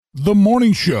The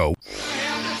morning show.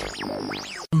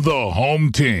 The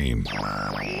home team.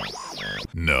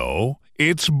 No,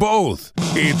 it's both.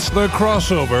 It's the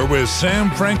crossover with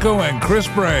Sam Franco and Chris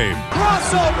Brame.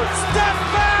 Crossover, step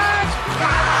back!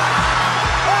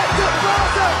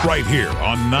 Right here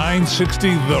on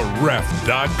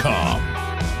 960theref.com.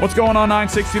 What's going on,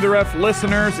 960 The Ref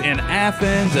listeners in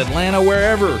Athens, Atlanta,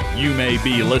 wherever you may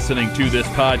be listening to this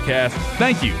podcast?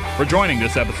 Thank you for joining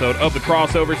this episode of The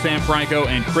Crossover. Sam Franco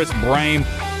and Chris Brame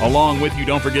along with you.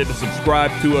 Don't forget to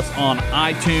subscribe to us on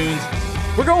iTunes.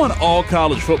 We're going all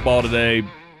college football today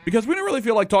because we didn't really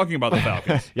feel like talking about the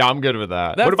Falcons. Yeah, I'm good with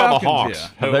that. What about Falcons, the Hawks? yeah.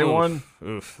 Have they won?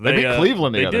 They beat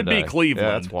Cleveland the other day. They did beat Cleveland.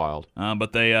 Yeah, that's wild.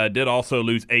 But they did also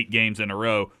lose 8 games in a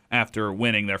row after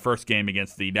winning their first game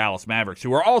against the Dallas Mavericks,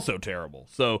 who are also terrible.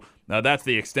 So that's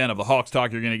the extent of the Hawks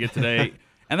talk you're going to get today.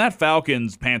 And that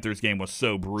Falcons-Panthers game was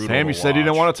so brutal. Sam, you said you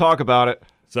didn't want to talk about it.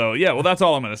 So, yeah, well, that's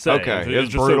all I'm going to say. Okay. It's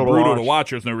just so brutal to watch.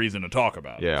 There's no reason to talk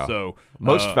about it. Yeah. So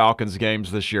most Falcons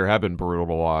games this year have been brutal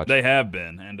to watch. They have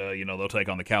been. And, they'll take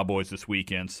on the Cowboys this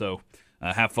weekend. So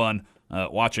have fun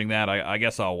watching that. I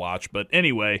guess I'll watch. But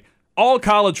anyway, all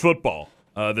college football.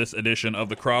 This edition of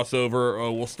the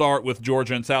crossover. We'll start with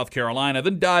Georgia and South Carolina,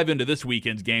 then dive into this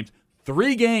weekend's games.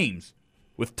 3 games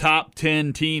with top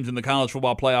 10 teams in the college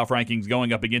football playoff rankings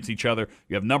going up against each other.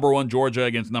 You have number 1 Georgia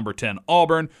against number 10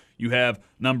 Auburn. You have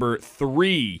number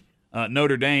 3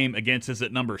 Notre Dame against, is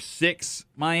it number 6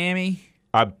 Miami?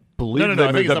 I believe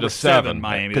they moved up to 7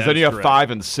 Miami. Because then you have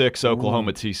 5 and 6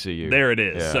 Oklahoma, TCU. There it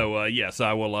is. Yeah. So, yes,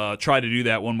 I will try to do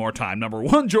that one more time. Number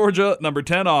 1 Georgia, number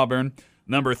 10 Auburn.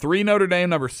 Number 3, Notre Dame.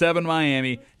 Number 7,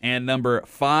 Miami. And number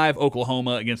 5,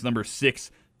 Oklahoma against number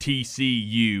 6,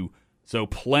 TCU. So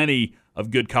plenty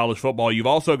of good college football. You've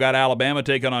also got Alabama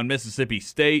taking on Mississippi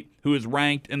State, who is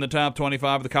ranked in the top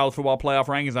 25 of the college football playoff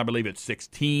rankings. I believe it's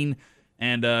 16.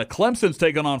 And Clemson's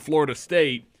taking on Florida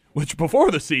State, which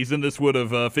before the season, this would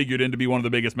have figured in to be one of the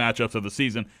biggest matchups of the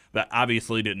season. That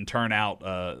obviously didn't turn out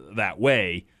that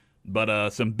way. But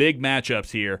some big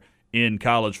matchups here in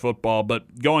college football.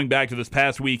 But going back to this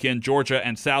past weekend, Georgia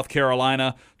and South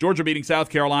Carolina. Georgia beating South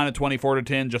Carolina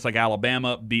 24-10, just like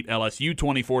Alabama beat LSU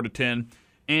 24-10.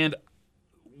 And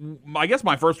I guess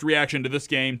my first reaction to this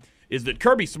game is that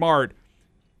Kirby Smart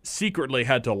secretly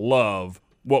had to love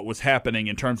what was happening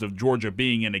in terms of Georgia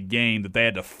being in a game that they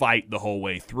had to fight the whole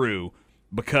way through,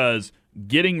 because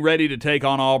getting ready to take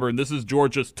on Auburn, this is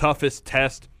Georgia's toughest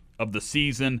test of the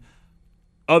season.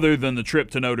 Other than the trip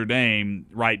to Notre Dame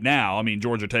right now, I mean,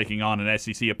 Georgia taking on an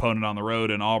SEC opponent on the road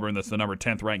and Auburn, that's the number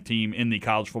 10th ranked team in the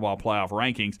college football playoff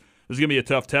rankings. This is going to be a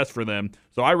tough test for them.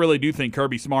 So I really do think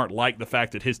Kirby Smart liked the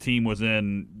fact that his team was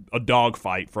in a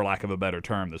dogfight, for lack of a better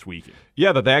term, this weekend.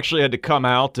 Yeah, that they actually had to come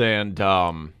out and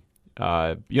kind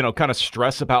of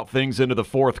stress about things into the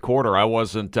fourth quarter. I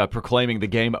wasn't proclaiming the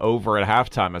game over at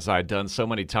halftime as I had done so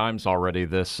many times already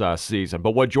this season.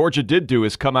 But what Georgia did do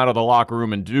is come out of the locker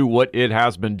room and do what it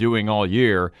has been doing all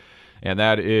year, and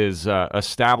that is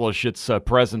establish its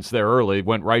presence there early.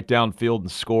 Went right downfield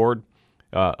and scored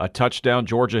a touchdown.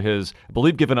 Georgia has, I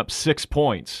believe, given up 6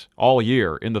 points all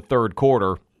year in the third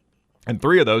quarter, and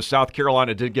 3 of those, South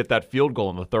Carolina did get that field goal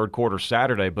in the third quarter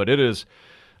Saturday, but it is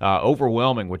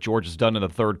overwhelming what Georgia's done in the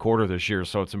third quarter this year.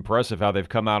 So it's impressive how they've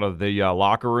come out of the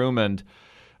locker room. And,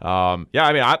 I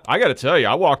got to tell you,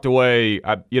 I walked away,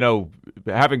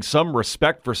 having some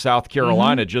respect for South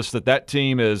Carolina, just that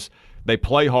team they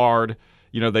play hard.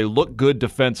 They look good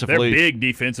defensively. They're big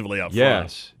defensively up front.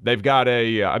 Yes. They've got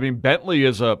Bentley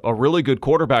is a really good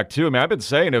quarterback, too. I mean, I've been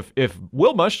saying if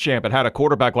Will Muschamp had a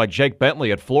quarterback like Jake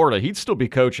Bentley at Florida, he'd still be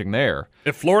coaching there.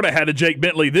 If Florida had a Jake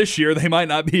Bentley this year, they might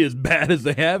not be as bad as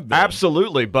they have been.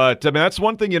 Absolutely. But, that's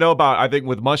one thing about, I think,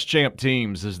 with Muschamp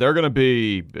teams is they're going to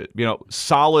be,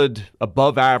 solid,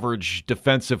 above average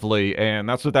defensively, and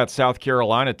that's what that South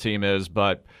Carolina team is.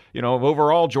 But,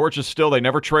 overall, Georgia they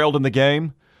never trailed in the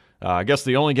game. I guess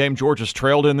the only game Georgia's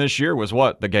trailed in this year was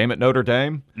the game at Notre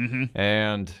Dame,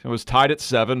 and it was tied at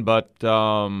 7. But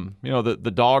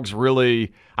the Dogs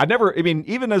really,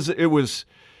 even as it was,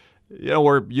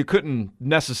 where you couldn't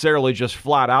necessarily just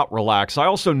flat out relax. I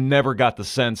also never got the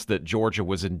sense that Georgia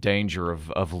was in danger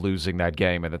of losing that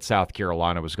game and that South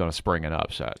Carolina was going to spring an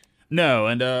upset. No,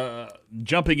 and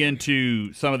jumping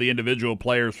into some of the individual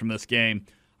players from this game.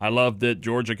 I love that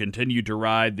Georgia continued to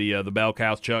ride the bell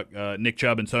cows, Nick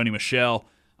Chubb and Sony Michel.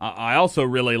 I also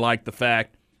really like the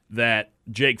fact that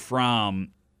Jake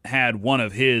Fromm had one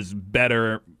of his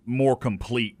better, more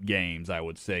complete games, I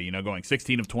would say. Going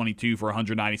 16 of 22 for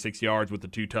 196 yards with the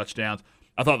 2 touchdowns.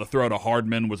 I thought the throw to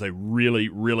Hardman was a really,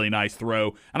 really nice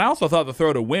throw. And I also thought the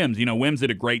throw to Wims, Wims did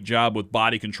a great job with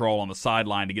body control on the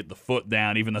sideline to get the foot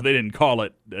down, even though they didn't call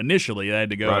it initially. They had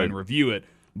to go and review it.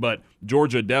 But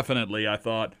Georgia definitely, I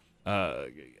thought,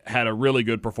 had a really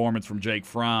good performance from Jake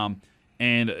Fromm.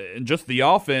 And just the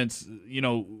offense,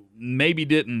 maybe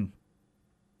didn't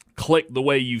click the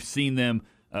way you've seen them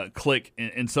click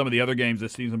in some of the other games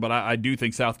this season. But I do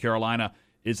think South Carolina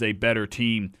is a better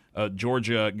team.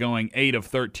 Georgia going 8 of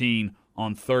 13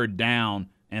 on third down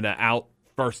and out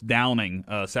first downing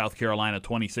South Carolina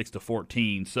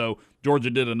 26-14. So Georgia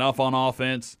did enough on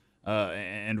offense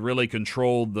and really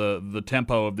controlled the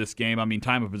tempo of this game. I mean,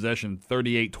 time of possession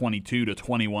 38-22 to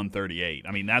 21-38.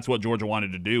 I mean, that's what Georgia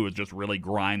wanted to do, is just really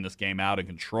grind this game out and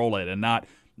control it and not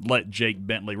let Jake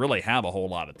Bentley really have a whole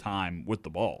lot of time with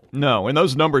the ball. No, and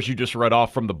those numbers you just read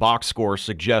off from the box score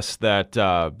suggest that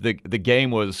the game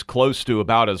was close to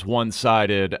about as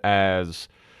one-sided as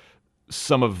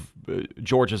some of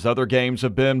Georgia's other games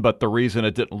have been, but the reason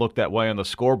it didn't look that way on the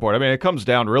scoreboard, I mean, it comes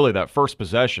down really that first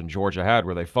possession Georgia had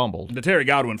where they fumbled. The Terry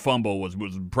Godwin fumble was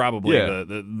probably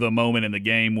the moment in the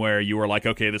game where you were like,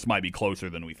 okay, this might be closer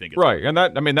than we think it's right, and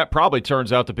that probably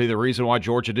turns out to be the reason why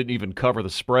Georgia didn't even cover the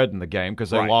spread in the game,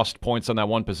 because they lost points on that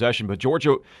one possession. But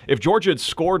if Georgia had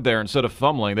scored there instead of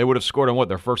fumbling, they would have scored on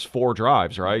their first 4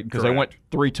 drives, right? Because they went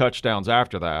 3 touchdowns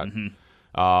after that.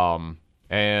 Mm-hmm.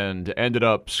 And ended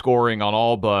up scoring on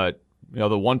all but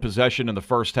the one possession in the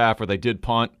first half where they did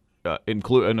punt, and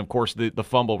of course the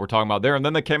fumble we're talking about there, and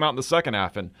then they came out in the second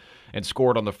half and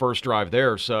scored on the first drive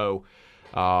there. So,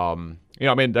 the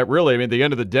end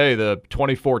of the day, the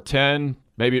 24-10,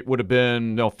 maybe it would have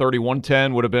been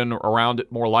 31-10 would have been around it,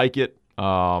 more like it,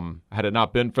 had it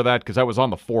not been for that, because that was on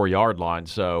the 4-yard line.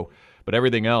 So. But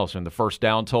everything else, and the first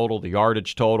down total, the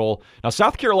yardage total. Now,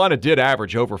 South Carolina did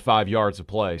average over 5 yards a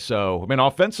play. So, I mean,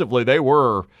 offensively, they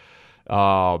were,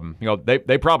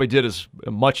 they probably did as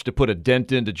much to put a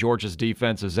dent into Georgia's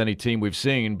defense as any team we've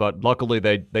seen. But luckily,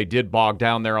 they did bog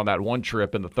down there on that one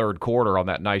trip in the third quarter on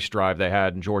that nice drive they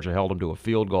had, and Georgia held them to a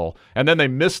field goal. And then they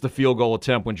missed the field goal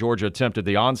attempt when Georgia attempted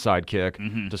the onside kick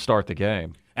to start the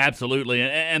game. Absolutely.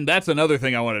 And that's another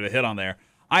thing I wanted to hit on there.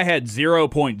 I had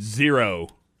 0.0%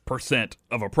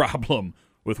 of a problem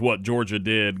with what Georgia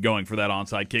did going for that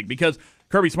onside kick, because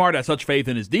Kirby Smart has such faith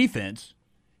in his defense.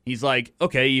 He's like,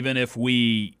 okay, even if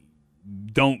we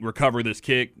don't recover this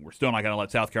kick, we're still not going to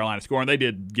let South Carolina score. And they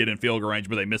did get in field goal range,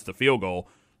 but they missed the field goal.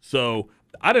 So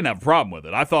I didn't have a problem with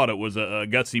it. I thought it was a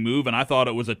gutsy move, and I thought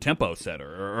it was a tempo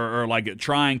setter or like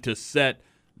trying to set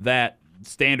that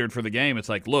standard for the game. It's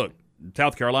like, look,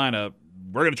 South Carolina,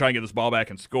 we're going to try and get this ball back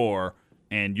and score,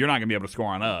 and you're not going to be able to score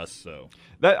on us. So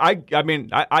that I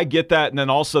get that, and then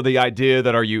also the idea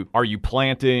that are you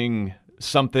planting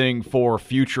something for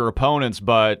future opponents,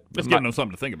 but it's giving them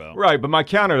something to think about, right? But my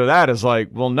counter to that is like,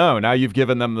 well, no, now you've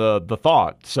given them the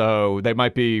thought, so they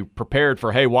might be prepared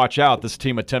for, hey, watch out, this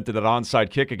team attempted an onside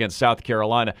kick against South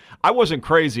Carolina. I wasn't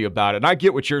crazy about it, and I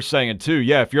get what you're saying too.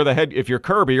 Yeah, if you're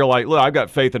Kirby, you're like, look, I've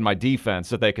got faith in my defense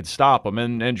that they could stop them,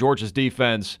 and Georgia's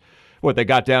defense. They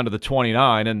got down to the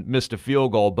 29 and missed a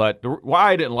field goal. But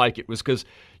why I didn't like it was because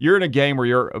you're in a game where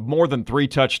you're more than 3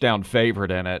 touchdown favorite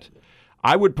in it.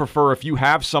 I would prefer if you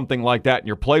have something like that in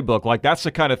your playbook, like that's the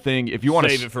kind of thing, if you want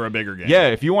to save it for a bigger game. Yeah,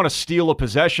 if you want to steal a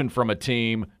possession from a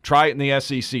team, try it in the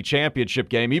SEC championship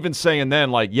game. Even saying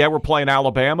then, like, yeah, we're playing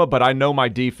Alabama, but I know my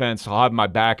defense will have my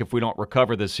back if we don't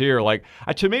recover this here. Like,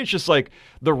 to me, it's just like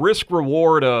the risk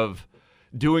reward of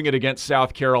doing it against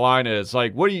South Carolina is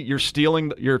like,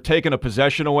 you're taking a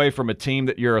possession away from a team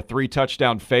that you're a 3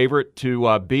 touchdown favorite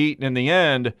to beat. And in the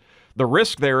end, the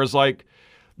risk there is like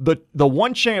the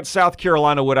one chance South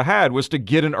Carolina would have had was to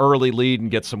get an early lead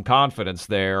and get some confidence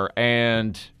there.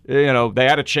 And, they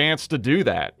had a chance to do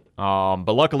that.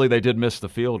 But luckily they did miss the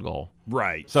field goal.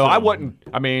 Right. So I don't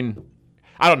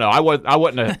know. I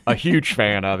wasn't a huge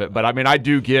fan of it, but I mean, I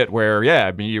do get where, yeah,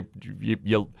 I mean,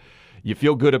 you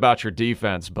feel good about your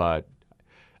defense, but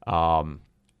I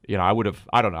would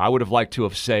have liked to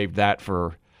have saved that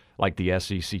for like the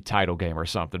SEC title game or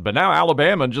something. But now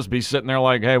Alabama and just be sitting there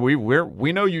like, hey,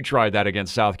 we know you tried that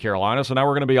against South Carolina, so now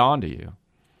we're going to be on to you.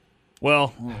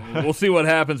 Well, we'll see what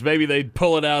happens. Maybe they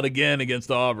pull it out again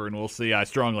against Auburn. We'll see. I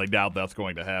strongly doubt that's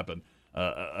going to happen.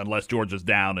 Unless Georgia's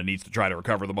down and needs to try to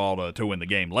recover the ball to win the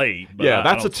game late. But yeah,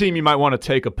 that's a team you might want to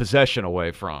take a possession away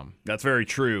from. That's very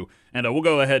true. And we'll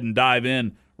go ahead and dive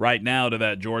in right now to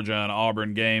that Georgia and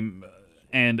Auburn game.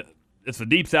 And it's the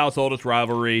Deep South's oldest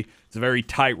rivalry. It's a very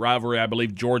tight rivalry. I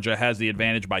believe Georgia has the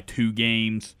advantage by 2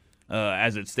 games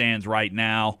as it stands right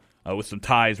now, with some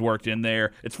ties worked in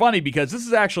there. It's funny because this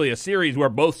is actually a series where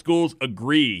both schools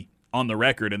agree on the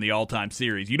record in the all-time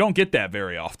series. You don't get that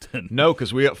very often. No,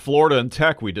 because we at Florida and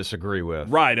Tech we disagree with.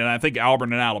 Right, and I think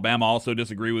Auburn and Alabama also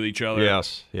disagree with each other.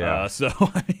 Yes, yeah. So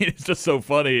I mean, it's just so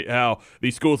funny how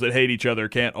these schools that hate each other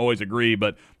can't always agree.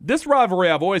 But this rivalry,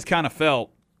 I've always kind of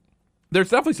felt there's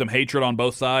definitely some hatred on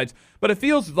both sides, but it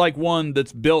feels like one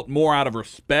that's built more out of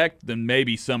respect than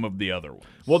maybe some of the other ones.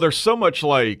 Well, there's so much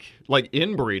like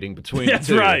inbreeding between the two. That's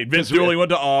right. Vince Dooley went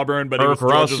to Auburn, but Eric he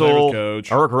was Georgia's Russell,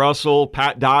 coach. Eric Russell,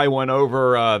 Pat Dye went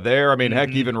over there. I mean, heck,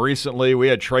 even recently we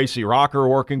had Tracy Rocker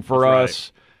working for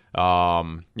us.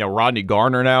 Rodney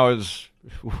Garner now has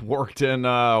worked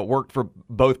for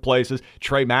both places.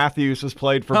 Trey Matthews has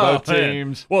played for both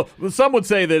teams. Well, some would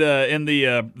say that in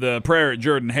the Prayer at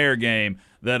Jordan-Hare game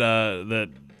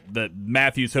that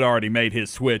Matthews had already made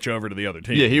his switch over to the other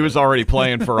team. Yeah, he was already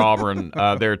playing for Auburn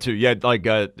there too. Yeah, like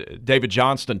David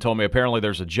Johnston told me, apparently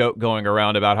there's a joke going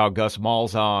around about how Gus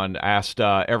Malzahn asked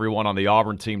everyone on the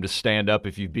Auburn team to stand up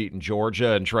if you've beaten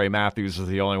Georgia, and Trey Matthews is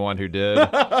the only one who did.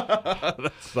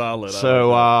 That's solid. So,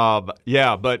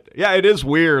 but it is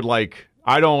weird. Like,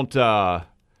 I don't I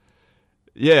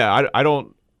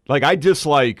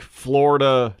dislike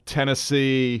Florida,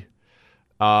 Tennessee,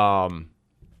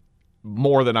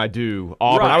 more than I do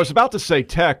Auburn. Right. I was about to say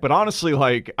Tech, but honestly,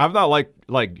 like, I'm not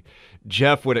like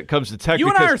Jeff when it comes to Tech. You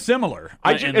and I are similar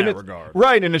in that regard.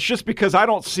 Right, and it's just because I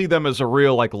don't see them as a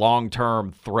real like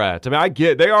long-term threat. I mean, I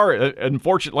get they are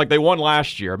unfortunate. Like, they won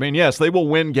last year. I mean, yes, they will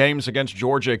win games against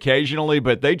Georgia occasionally,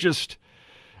 but they just,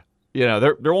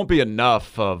 there won't be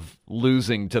enough of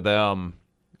losing to them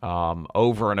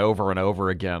over and over and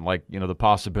over again. Like, the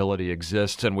possibility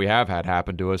exists, and we have had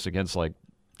happen to us against like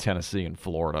Tennessee and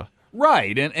Florida.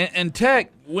 Right, and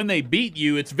Tech, when they beat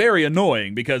you, it's very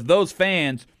annoying because those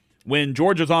fans, when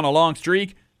Georgia's on a long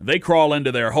streak, they crawl into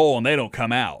their hole and they don't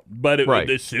come out. But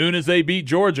as soon as they beat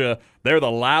Georgia, they're the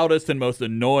loudest and most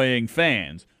annoying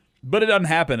fans. But it doesn't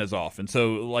happen as often.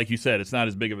 So, like you said, it's not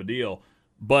as big of a deal.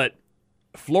 But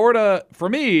Florida, for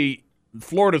me,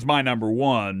 Florida's my number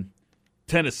one.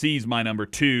 Tennessee's my number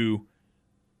two.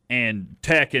 And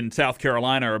Tech and South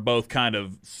Carolina are both kind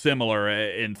of similar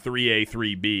in 3A,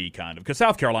 3B kind of, because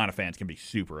South Carolina fans can be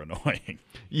super annoying.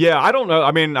 Yeah, I don't know.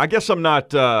 I mean, I guess I'm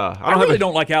not. I really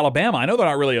don't like Alabama. I know they're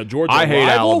not really a Georgia rival. I hate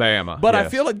Alabama, but yes. I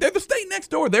feel like they're the state next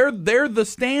door. They're the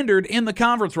standard in the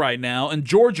conference right now, and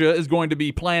Georgia is going to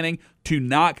be planning to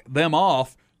knock them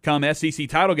off come SEC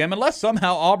title game, unless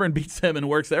somehow Auburn beats them and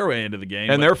works their way into the game.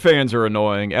 And their fans are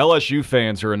annoying. LSU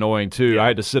fans are annoying, too. Yeah. I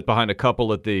had to sit behind a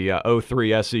couple at the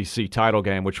 03 SEC title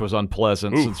game, which was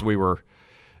unpleasant since we were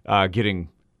getting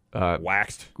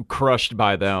waxed, crushed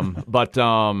by them. But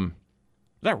was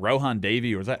that Rohan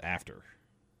Davey, or was that after?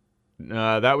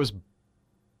 That was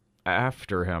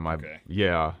after him. Okay.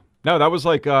 Yeah. No, that was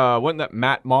like, wasn't that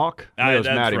Matt Mock? It was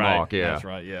Matty right. Mock, yeah. That's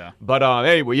right, yeah. But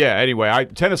anyway,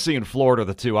 Tennessee and Florida are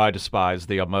the two I despise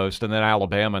the most, and then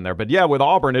Alabama in there. But yeah, with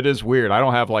Auburn, it is weird. I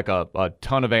don't have like a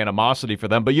ton of animosity for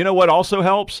them. But you know what also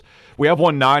helps? We have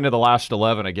won 9 of the last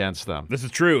 11 against them. This is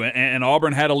true, and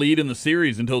Auburn had a lead in the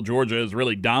series until Georgia has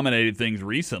really dominated things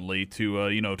recently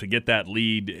to get that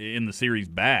lead in the series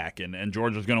back, and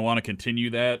Georgia's going to want to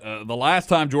continue that. The last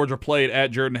time Georgia played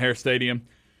at Jordan-Hare Stadium,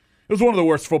 it was one of the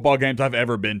worst football games I've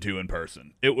ever been to in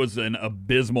person. It was an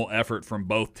abysmal effort from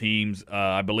both teams.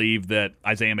 I believe that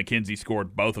Isaiah McKenzie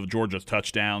scored both of Georgia's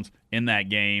touchdowns in that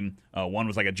game. One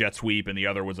was like a jet sweep, and the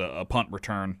other was a punt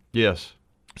return. Yes.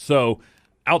 So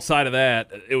outside of that,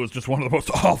 it was just one of the most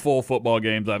awful football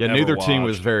games I've ever watched. Neither team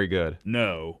was very good.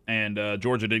 No, and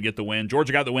Georgia did get the win.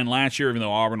 Georgia got the win last year, even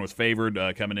though Auburn was favored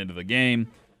coming into the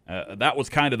game. That was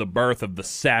kind of the birth of the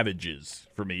Savages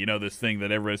for me. This thing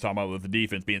that everybody's talking about with the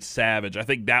defense being savage. I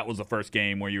think that was the first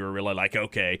game where you were really like,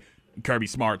 okay, Kirby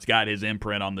Smart's got his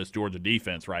imprint on this Georgia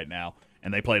defense right now.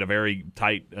 And they played a very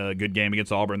tight, good game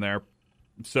against Auburn there.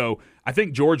 So I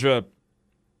think Georgia,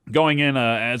 going in,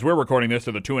 as we're recording this,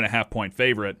 are the 2.5-point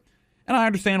favorite. And I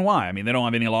understand why. I mean, they don't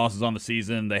have any losses on the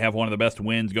season. They have one of the best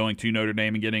wins going to Notre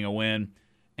Dame and getting a win.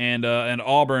 And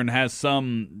Auburn has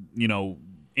some,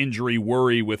 injury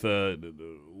worry with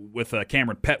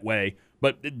Cameron Petway,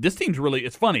 but this team's really,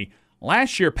 it's funny.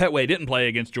 Last year Petway didn't play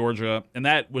against Georgia, and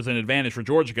that was an advantage for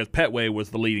Georgia because Petway was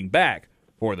the leading back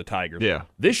for the Tigers. Yeah.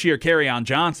 This year Kerryon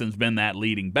Johnson's been that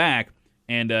leading back,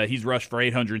 and he's rushed for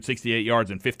 868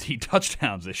 yards and 15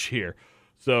 touchdowns this year.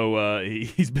 So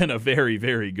he's been a very,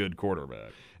 very good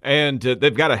quarterback. And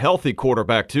they've got a healthy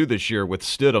quarterback, too, this year with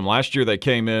Stidham. Last year they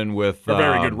came in with... A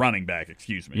very good running back,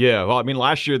 excuse me. Yeah, well, I mean,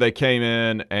 last year they came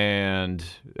in and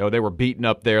they were beaten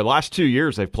up there. Last 2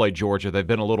 years they've played Georgia. They've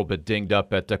been a little bit dinged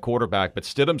up at quarterback. But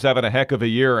Stidham's having a heck of a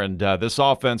year, and this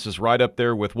offense is right up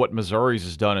there with what Missouri's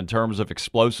has done in terms of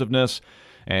explosiveness.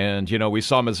 And, we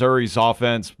saw Missouri's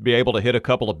offense be able to hit a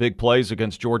couple of big plays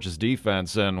against Georgia's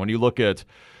defense. And when you look at...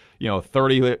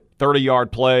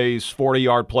 30-yard plays,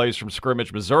 40-yard plays from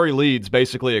scrimmage. Missouri leads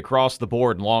basically across the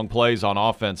board in long plays on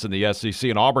offense in the SEC,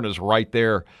 and Auburn is right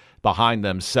there behind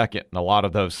them second in a lot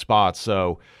of those spots.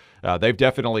 So they've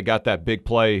definitely got that big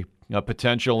play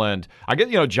potential. And I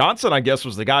guess, Johnson, I guess,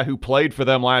 was the guy who played for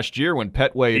them last year when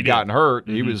Petway had gotten hurt.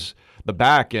 Mm-hmm. He was the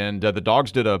back, and the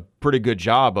Dogs did a pretty good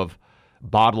job of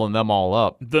bottling them all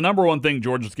up. The number one thing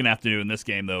Georgia's going to have to do in this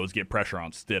game, though, is get pressure on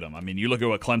Stidham. I mean, you look at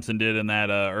what Clemson did in that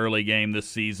early game this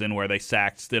season where they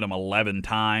sacked Stidham 11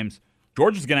 times.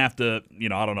 Georgia's going to have to,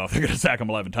 I don't know if they're going to sack him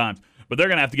 11 times, but they're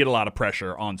going to have to get a lot of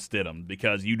pressure on Stidham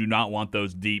because you do not want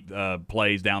those deep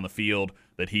plays down the field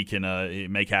that he can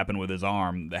make happen with his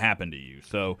arm to happen to you.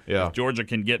 So if Georgia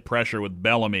can get pressure with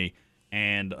Bellamy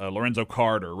and Lorenzo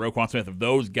Carter, Roquan Smith, if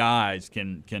those guys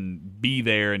can be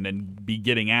there and then be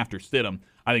getting after Stidham,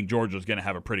 I think Georgia's going to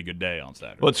have a pretty good day on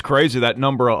Saturday. Well, it's crazy, that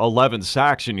number 11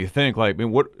 sacks, and you think,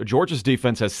 what Georgia's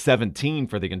defense has 17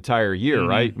 for the entire year,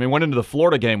 right? I mean, went into the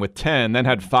Florida game with 10, then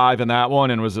had 5 in that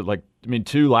one, and was it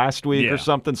 2 last week or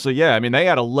something? So, they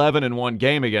had 11 in one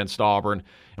game against Auburn,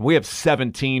 and we have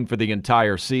 17 for the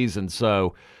entire season.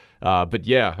 So, you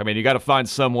got to find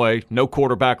some way. No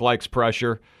quarterback likes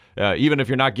pressure. Even if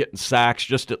you're not getting sacks,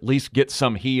 just at least get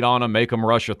some heat on them, make them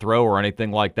rush a throw or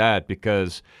anything like that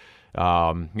because,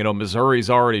 Missouri's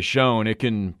already shown it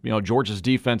can, Georgia's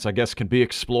defense, I guess, can be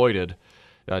exploited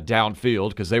downfield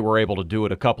because they were able to do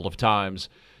it a couple of times.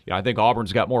 I think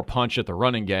Auburn's got more punch at the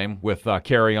running game with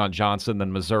Kerryon Johnson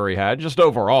than Missouri had. Just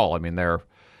overall, I mean, they're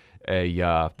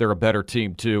a better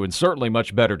team, too, and certainly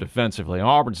much better defensively. And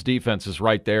Auburn's defense is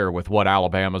right there with what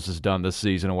Alabama's has done this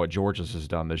season and what Georgia's has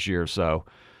done this year. So,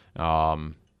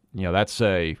 that's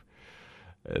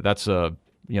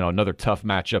another tough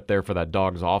matchup there for that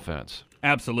Dogs offense.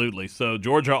 Absolutely. So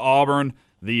Georgia, Auburn,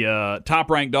 the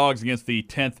top-ranked Dogs against the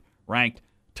 10th-ranked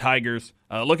Tigers.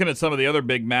 Looking at some of the other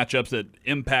big matchups that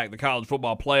impact the college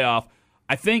football playoff,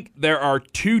 I think there are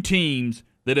two teams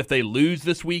that if they lose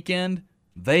this weekend,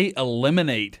 they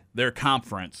eliminate their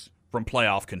conference from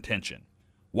playoff contention.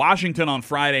 Washington on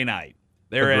Friday night.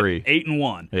 They're at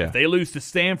 8-1. Yeah. If they lose to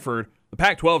Stanford, the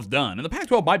Pac-12's done. And the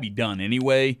Pac-12 might be done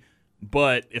anyway,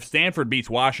 but if Stanford beats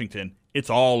Washington, it's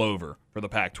all over for the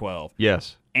Pac-12.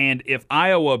 Yes. And if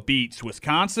Iowa beats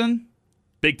Wisconsin,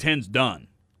 Big Ten's done.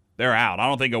 They're out. I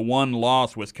don't think a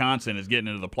one-loss Wisconsin is getting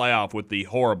into the playoff with the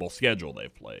horrible schedule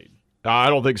they've played. I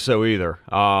don't think so either.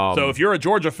 So if you're a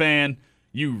Georgia fan,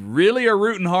 you really are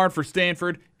rooting hard for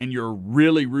Stanford, and you're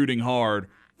really rooting hard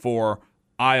for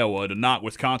Iowa to knock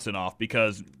Wisconsin off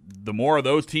because the more of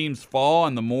those teams fall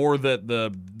and the more that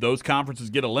those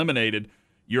conferences get eliminated,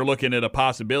 you're looking at a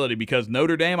possibility because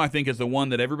Notre Dame, I think, is the one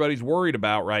that everybody's worried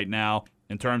about right now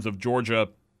in terms of Georgia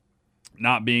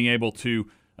not being able to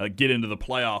get into the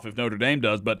playoff if Notre Dame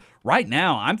does. But right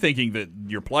now, I'm thinking that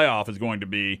your playoff is going to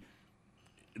be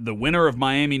the winner of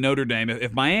Miami-Notre Dame.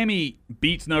 If Miami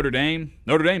beats Notre Dame,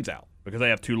 Notre Dame's out because they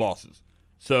have 2 losses.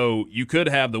 So you could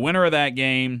have the winner of that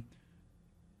game,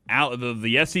 out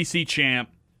the SEC champ,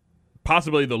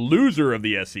 possibly the loser of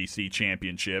the SEC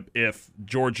championship if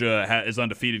Georgia is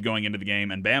undefeated going into the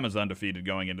game and Bama's undefeated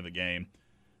going into the game.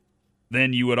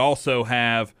 Then you would also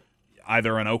have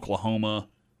either an Oklahoma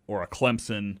or a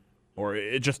Clemson, or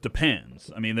it just depends.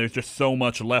 I mean, there's just so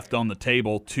much left on the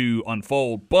table to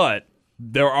unfold, but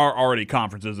there are already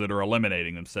conferences that are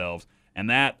eliminating themselves. And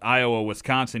that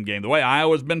Iowa-Wisconsin game, the way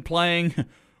Iowa's been playing,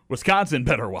 Wisconsin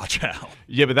better watch out.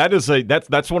 Yeah, but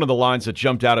that's one of the lines that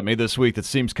jumped out at me this week that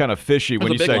seems kind of fishy. That's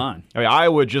when you say line. I mean,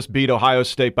 Iowa just beat Ohio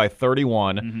State by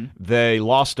 31. Mm-hmm. They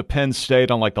lost to Penn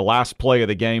State on the last play of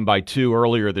the game by 2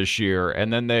 earlier this year,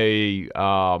 and then they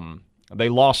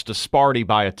lost to Sparty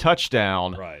by a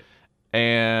touchdown. Right.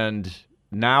 And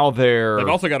now they've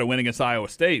also got a win against Iowa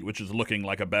State, which is looking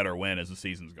like a better win as the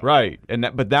season's going. Right,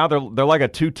 but now they're like a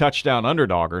 2-touchdown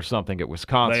underdog or something at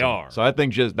Wisconsin. They are. So I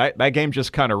think just that game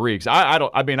just kind of reeks. I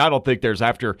don't think there's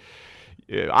after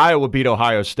Iowa beat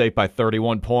Ohio State by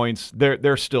 31 points.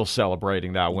 They're still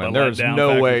celebrating that win. There's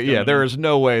no way. Yeah, there is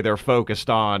no way they're focused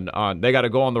on. They got to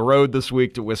go on the road this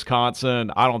week to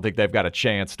Wisconsin. I don't think they've got a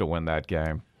chance to win that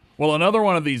game. Well, another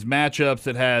one of these matchups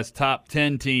that has top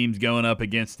 10 teams going up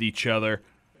against each other,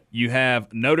 you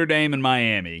have Notre Dame and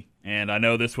Miami. And I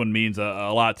know this one means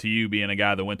a lot to you, being a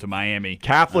guy that went to Miami.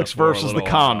 Catholics versus the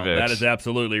convicts. That is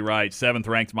absolutely right.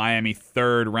 7th-ranked Miami,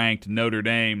 3rd-ranked Notre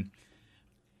Dame.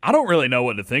 I don't really know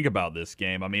what to think about this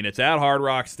game. I mean, it's at Hard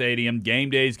Rock Stadium.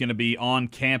 Game day is going to be on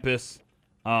campus.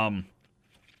 Game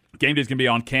day is going to be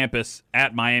on campus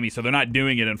at Miami, so they're not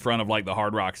doing it in front of, like, the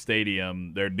Hard Rock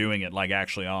Stadium. They're doing it, like,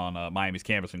 actually on Miami's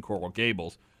campus in Coral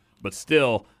Gables. But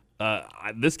still,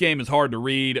 this game is hard to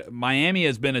read. Miami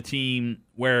has been a team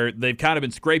where they've kind of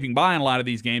been scraping by in a lot of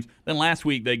these games. Then last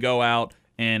week they go out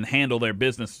and handle their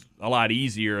business a lot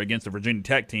easier against a Virginia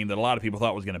Tech team that a lot of people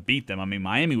thought was going to beat them. I mean,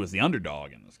 Miami was the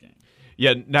underdog in this game.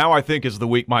 Yeah, now I think is the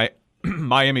week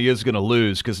Miami is going to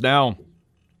lose, because now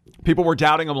people were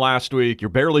doubting them last week. You're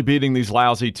barely beating these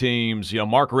lousy teams. You know,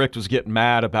 Mark Richt was getting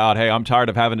mad about, hey, I'm tired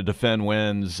of having to defend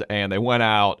wins, and they went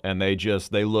out and they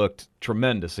looked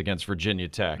tremendous against Virginia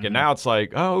Tech. Mm-hmm. And now it's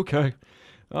like, oh, okay.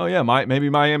 Oh, yeah, maybe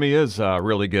Miami is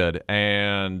really good.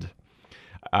 And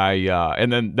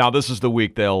and then now this is the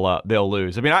week they'll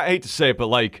lose. I mean, I hate to say it, but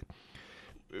like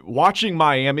watching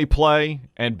Miami play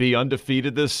and be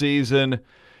undefeated this season,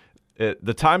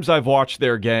 the times I've watched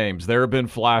their games, there have been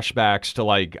flashbacks to,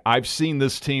 like, I've seen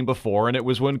this team before, and it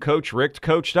was when Coach Richt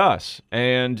coached us.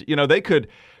 And, you know, they could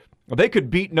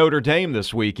beat Notre Dame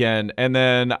this weekend, and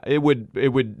then it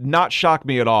would not shock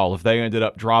me at all if they ended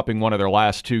up dropping one of their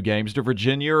last 2 games to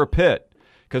Virginia or Pitt,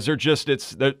 because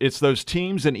it's those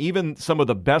teams, and even some of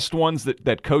the best ones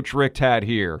that Coach Richt had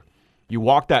here. You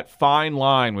walk that fine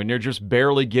line when you're just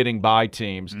barely getting by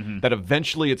teams, that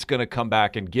eventually it's going to come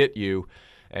back and get you.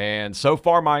 And so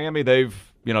far, Miami, they've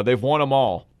won them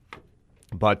all.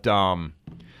 But yeah,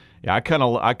 I kind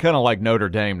of like Notre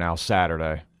Dame now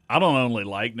Saturday. I don't only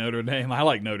like Notre Dame; I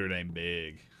like Notre Dame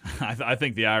big. I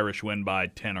think the Irish win by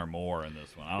 10 or more in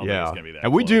this one. I don't think it's going to be that.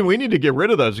 And close. we need to get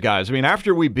rid of those guys. I mean,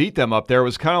 after we beat them up there, it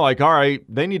was kind of like, all right,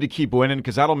 they need to keep winning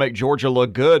because that'll make Georgia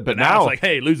look good. But now it's like,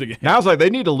 hey, lose again. Now it's like they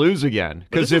need to lose again.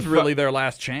 Because this is really their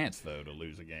last chance, though, to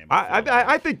lose a game.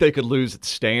 I think they could lose at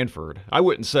Stanford. I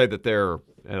wouldn't say that they're.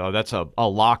 That's a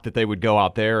lock that they would go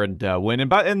out there and win.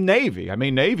 And Navy. I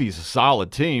mean, Navy's a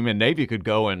solid team, and Navy could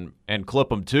go and clip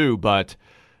them too. But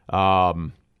yeah,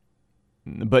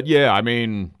 I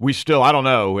mean, I don't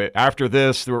know. After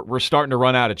this, we're starting to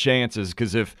run out of chances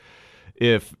because if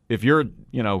you're,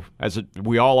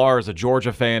 we all are as a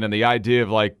Georgia fan, and the idea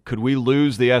of like, could we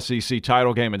lose the SEC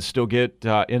title game and still get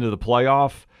into the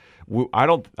playoff? We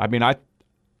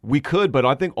could, but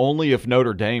I think only if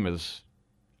Notre Dame is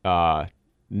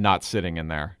not sitting in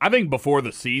there. I think before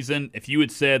the season, if you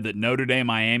had said that Notre Dame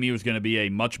Miami was going to be a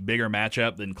much bigger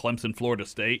matchup than Clemson Florida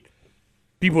State,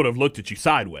 people would have looked at you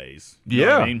sideways. You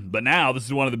know what I mean? But now this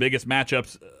is one of the biggest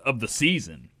matchups of the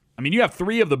season. I mean, you have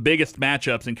 3 of the biggest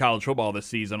matchups in college football this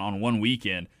season on one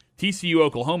weekend. TCU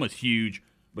Oklahoma is huge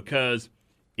because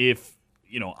if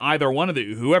either one of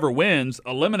whoever wins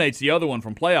eliminates the other one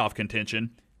from playoff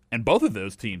contention, and both of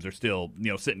those teams are still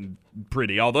sitting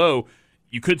pretty. Although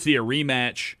you could see a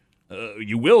rematch.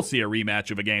 You will see a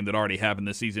rematch of a game that already happened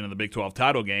this season in the Big 12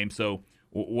 title game. So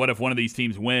what if one of these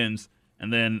teams wins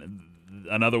and then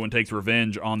another one takes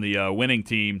revenge on the winning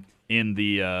team in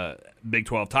the Big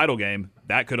 12 title game?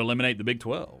 That could eliminate the Big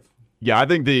 12. Yeah, I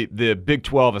think the Big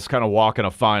 12 is kind of walking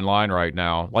a fine line right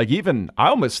now. Like I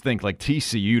almost think like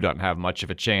TCU doesn't have much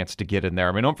of a chance to get in there.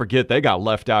 I mean, don't forget they got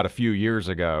left out a few years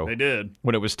ago. They did.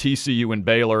 When it was TCU and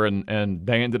Baylor, and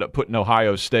they ended up putting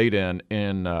Ohio State in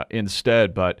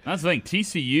instead. But that's the thing.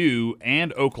 TCU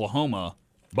and Oklahoma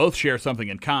both share something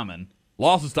in common: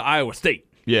 losses to Iowa State.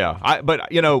 Yeah,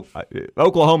 but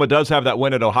Oklahoma does have that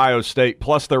win at Ohio State,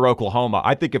 plus they're Oklahoma.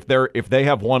 I think if they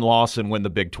have one loss and win the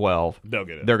Big 12, they'll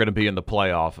get it. They're going to be in the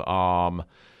playoff.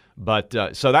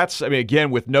 So that's, I mean,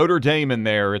 again, with Notre Dame in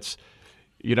there, it's,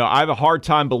 I have a hard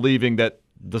time believing that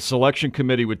the selection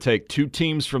committee would take 2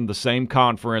 teams from the same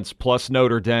conference plus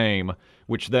Notre Dame,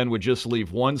 which then would just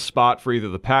leave one spot for either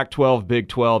the Pac-12, Big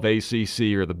 12, ACC,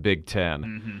 or the Big 10.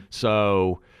 Mm-hmm.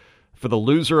 So for the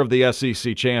loser of the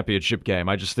SEC championship game,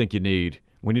 I just think we need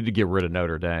to get rid of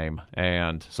Notre Dame.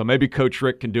 And so maybe Coach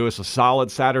Richt can do us a solid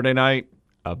Saturday night.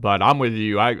 But I'm with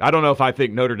you. I don't know if I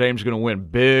think Notre Dame's going to win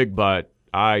big, but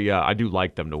I do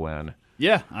like them to win.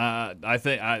 Yeah, I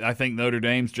think Notre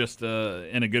Dame's just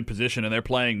in a good position, and they're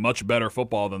playing much better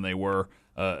football than they were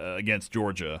against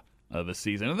Georgia this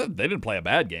season. And they didn't play a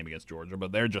bad game against Georgia,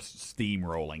 but they're just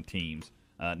steamrolling teams.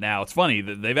 Now, it's funny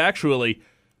that they've actually,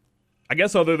 I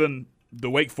guess other than the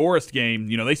Wake Forest game,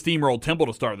 they steamrolled Temple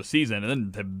to start the season and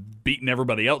then have beaten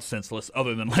everybody else senseless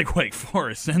other than like Wake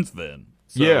Forest since then.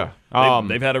 So yeah.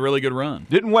 They've had a really good run.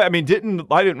 I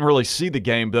didn't really see the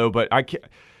game though, but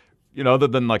other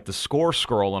than like the score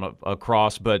scrolling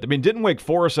across. But I mean, didn't Wake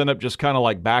Forest end up just kind of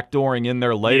like backdooring in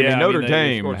there late? Yeah, Notre Dame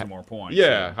they scored some more points.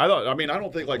 Yeah, I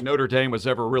don't think like Notre Dame was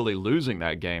ever really losing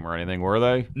that game or anything, were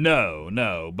they?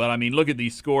 No. But I mean, look at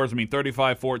these scores. I mean,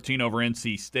 35-14 over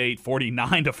NC State,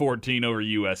 49-14 over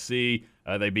USC.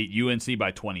 They beat UNC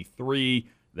by 23.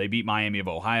 They beat Miami of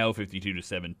Ohio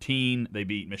 52-17. They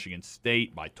beat Michigan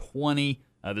State by 20.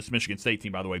 This Michigan State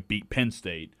team, by the way, beat Penn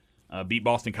State. Beat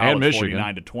Boston College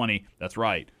 49-20. That's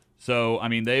right. So I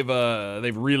mean,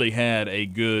 they've really had a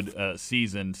good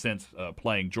season since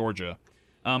playing Georgia.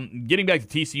 Getting back to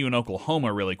TCU and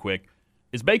Oklahoma really quick,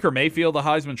 is Baker Mayfield the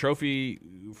Heisman Trophy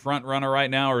front runner right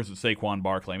now, or is it Saquon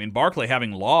Barkley? I mean, Barkley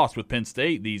having lost with Penn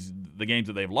State the games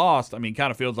that they've lost, I mean,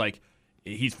 kind of feels like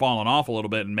he's fallen off a little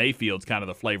bit, and Mayfield's kind of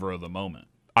the flavor of the moment.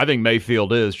 I think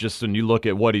Mayfield is, just when you look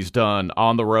at what he's done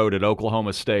on the road at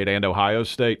Oklahoma State and Ohio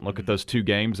State. Look at those two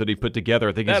games that he put together.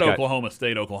 I think that Oklahoma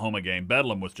State-Oklahoma game,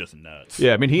 Bedlam was just nuts.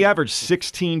 Yeah, I mean, he averaged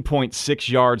 16.6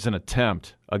 yards an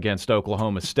attempt against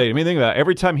Oklahoma State. I mean, think about it.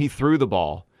 Every time he threw the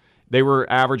ball, they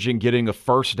were averaging getting a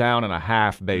first down and a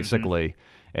half, basically. Mm-hmm.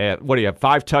 What do you have?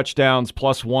 5 touchdowns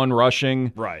plus 1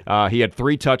 rushing. Right. He had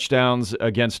 3 touchdowns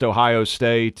against Ohio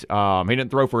State. He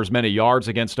didn't throw for as many yards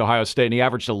against Ohio State, and he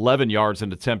averaged 11 yards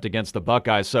an attempt against the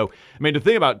Buckeyes. So, I mean, to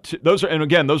think about those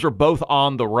are both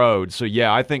on the road. So,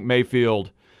 yeah, I think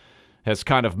Mayfield has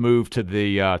kind of moved to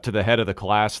the head of the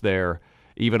class there,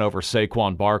 even over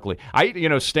Saquon Barkley.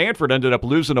 Stanford ended up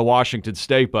losing to Washington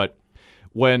State, but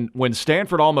when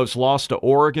Stanford almost lost to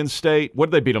Oregon State, what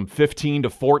did they beat them,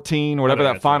 15-14, whatever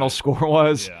that final score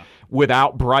was,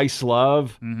 without Bryce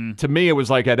Love? Mm-hmm. To me, it was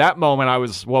like at that moment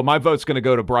my vote's going to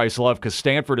go to Bryce Love because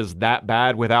Stanford is that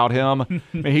bad without him.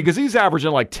 Because he's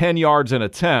averaging like 10 yards an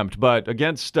attempt, but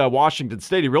against Washington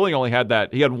State, he really only had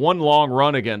that. He had one long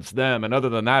run against them, and other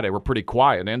than that, they were pretty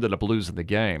quiet and ended up losing the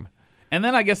game. And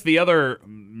then I guess the other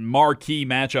marquee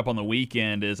matchup on the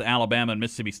weekend is Alabama and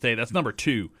Mississippi State. That's number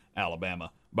 2,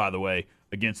 Alabama, by the way,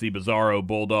 against the Bizarro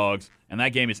Bulldogs. And that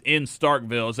game is in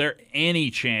Starkville. Is there any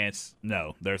chance?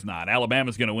 No, there's not.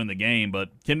 Alabama's going to win the game,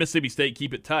 but can Mississippi State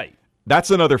keep it tight? That's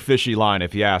another fishy line,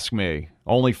 if you ask me.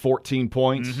 Only 14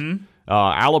 points. Mm-hmm.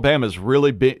 Alabama's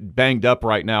really banged up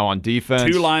right now on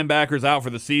defense. 2 linebackers out for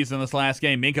the season this last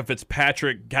game. Minka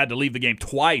Fitzpatrick had to leave the game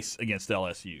twice against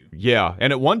LSU. Yeah,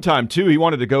 and at one time, too, he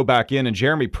wanted to go back in, and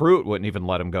Jeremy Pruitt wouldn't even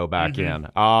let him go back in.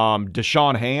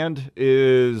 Deshaun Hand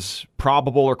is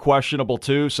probable or questionable,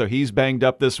 too, so he's banged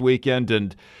up this weekend.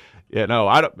 And,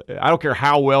 I don't care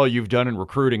how well you've done in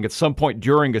recruiting. At some point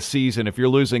during a season, if you're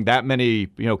losing that many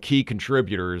key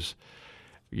contributors –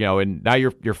 and now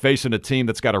you're facing a team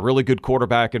that's got a really good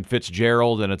quarterback in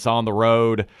Fitzgerald, and it's on the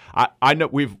road. I know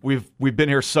we've been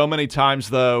here so many times,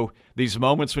 though, these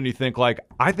moments when you think like,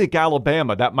 I think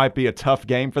Alabama, that might be a tough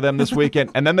game for them this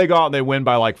weekend, and then they go out and they win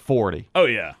by like 40. Oh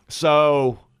yeah.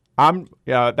 So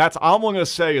that's all I'm going to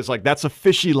say is like that's a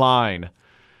fishy line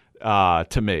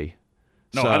to me.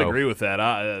 No, I'd agree with that.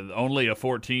 Only a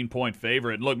 14-point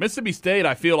favorite. Look, Mississippi State,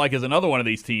 I feel like, is another one of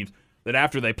these teams that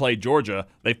after they played Georgia,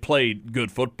 they've played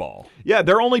good football. Yeah,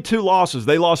 there are only 2 losses.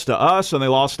 They lost to us and they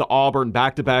lost to Auburn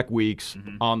back-to-back weeks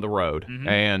on the road. Mm-hmm.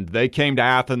 And they came to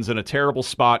Athens in a terrible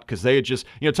spot because they had just,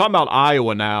 talking about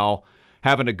Iowa now,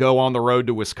 having to go on the road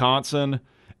to Wisconsin.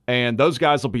 And those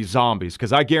guys will be zombies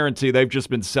because I guarantee they've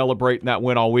just been celebrating that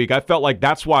win all week. I felt like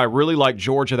that's why I really liked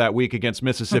Georgia that week against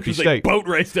Mississippi State. They boat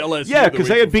raced LSU. Yeah, because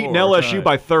they had beaten LSU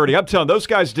by 30. I'm telling you, those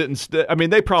guys didn't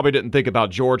they probably didn't think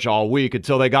about Georgia all week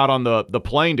until they got on the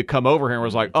plane to come over here and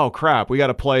was like, oh, crap, we got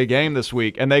to play a game this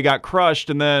week. And they got crushed,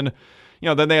 and then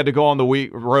then they had to go on the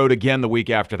road again the week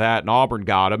after that, and Auburn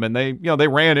got them. And they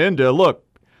ran into, look,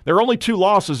 there are only 2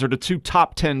 losses are to 2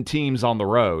 top 10 teams on the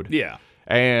road. Yeah.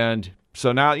 And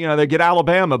so now, they get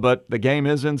Alabama, but the game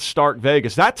is in Stark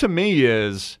Vegas. That to me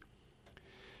is,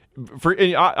 for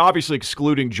obviously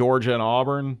excluding Georgia and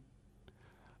Auburn,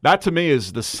 that to me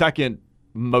is the second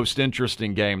most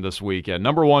interesting game this weekend.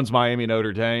 Number 1's Miami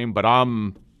Notre Dame, but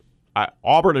Auburn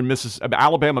and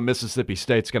Alabama Mississippi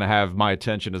State's going to have my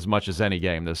attention as much as any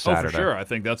game this Saturday. Oh, for sure. I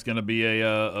think that's going to be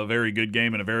a very good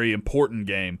game and a very important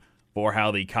game for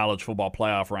how the college football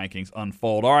playoff rankings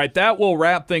unfold. All right, that will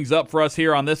wrap things up for us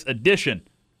here on this edition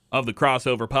of the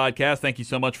Crossover Podcast. Thank you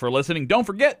so much for listening. Don't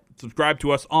forget, subscribe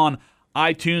to us on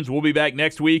iTunes. We'll be back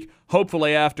next week,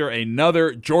 hopefully after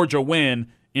another Georgia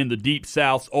win in the Deep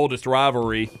South's oldest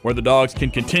rivalry, where the Dogs can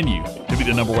continue to be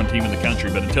the number 1 team in the country.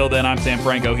 But until then, I'm Sam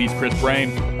Franco. He's Chris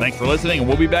Brame. Thanks for listening, and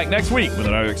we'll be back next week with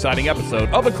another exciting episode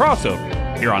of the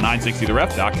Crossover here on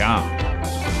 960theref.com.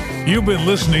 You've been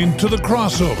listening to The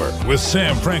Crossover with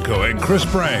Sam Franco and Chris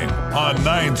Brame on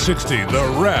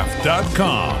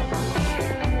 960theref.com.